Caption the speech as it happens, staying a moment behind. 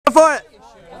for it.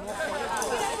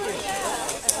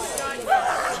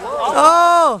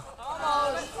 Oh!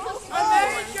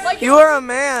 You are a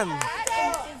man.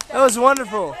 That was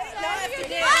wonderful.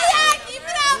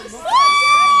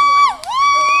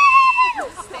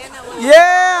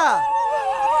 Yeah!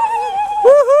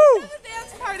 Woohoo!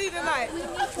 Dance party tonight.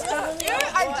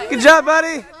 Good job,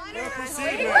 buddy.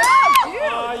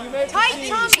 Tight,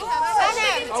 Tommy.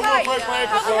 Tight.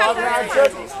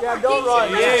 Yeah, don't run.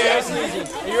 Yeah, it's easy.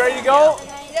 Are you ready to go?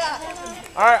 Yeah.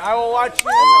 All right, I will watch you.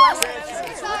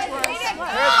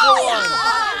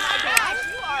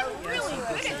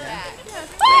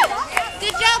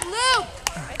 Good job, Luke.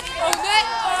 Own it.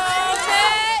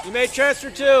 You may transfer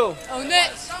too. Own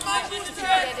it.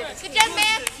 Good job,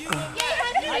 man. You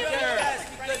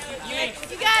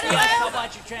got it, How Luke.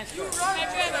 about your transfer?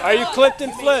 Are you clipped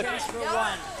and flipped?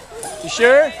 You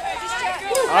sure?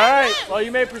 All right. Well,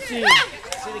 you may proceed.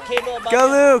 See the cable above Go,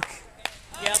 you? Luke.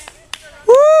 Yep.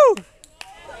 Woo!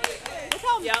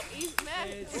 Yep.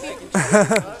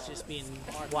 It's just being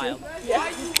wild.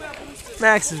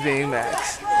 Max is being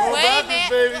Max. Wait,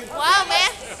 man. Wow,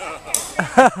 man.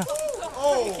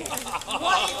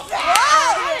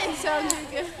 That didn't sound too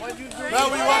good. Now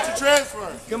we watch the transfer.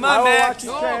 Come on, Max.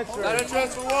 Transfer. Now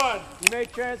transfer one. You may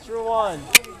transfer one.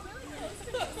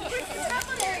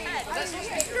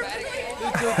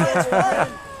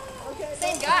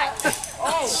 Same guy.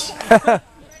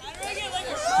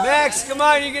 Max, come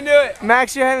on, you can do it.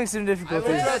 Max, you're having some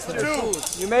difficulties.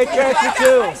 You may transfer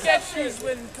two. Get shoes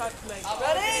when cut late.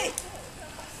 Ready?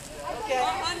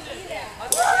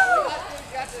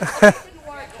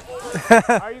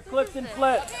 Are you clipped and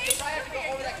flipped?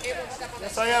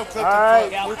 Yes, I am clipped. All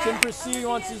right, you can proceed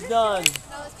once he's done.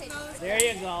 There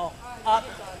you go. Up.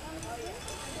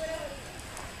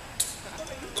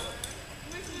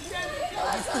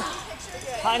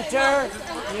 Hunter,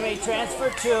 you may transfer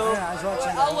two.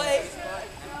 I'll wait.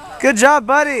 Good job,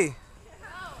 buddy.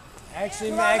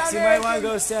 Actually, Max, you might want to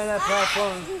go stand on that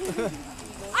platform.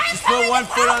 Just put one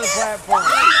foot on the platform.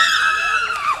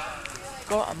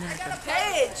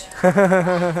 Paige.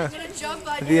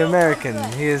 The American,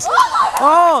 he is.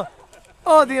 Oh!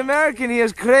 Oh, the American, he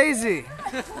is crazy.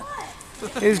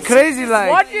 He's crazy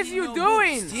like. What is you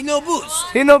doing? He no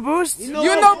boost? You no boost. You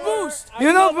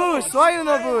no boost. Why you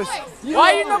no boost?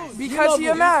 Why you no? Because he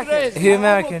American. He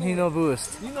American, he no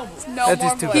boost. That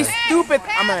is too He's bad. stupid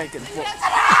American.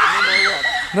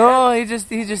 No, he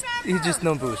just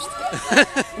no boost.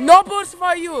 No boost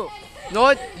for you.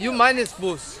 No, you minus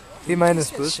boost. He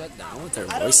minus boost. Shut down with our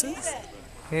voices?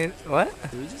 He, what?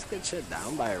 Did we just get shut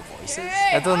down by our voices?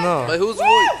 I don't know. By whose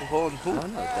voice? Hold on, who? I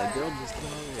don't know. That girl just came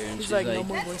over here and she's like, no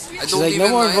more voices. she's like, no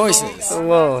more voices. Oh,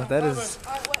 whoa, that is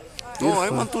No, I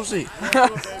want to see.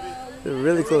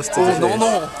 really close to the No,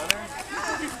 no.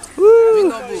 Woo!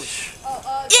 No boost.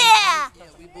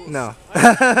 No.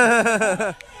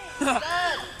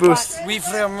 Boost. We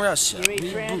from Russia. You may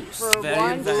We transfer boost. Very,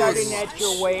 one very starting much. at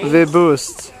your waist. We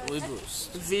boost. We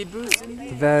boost.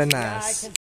 Very nice.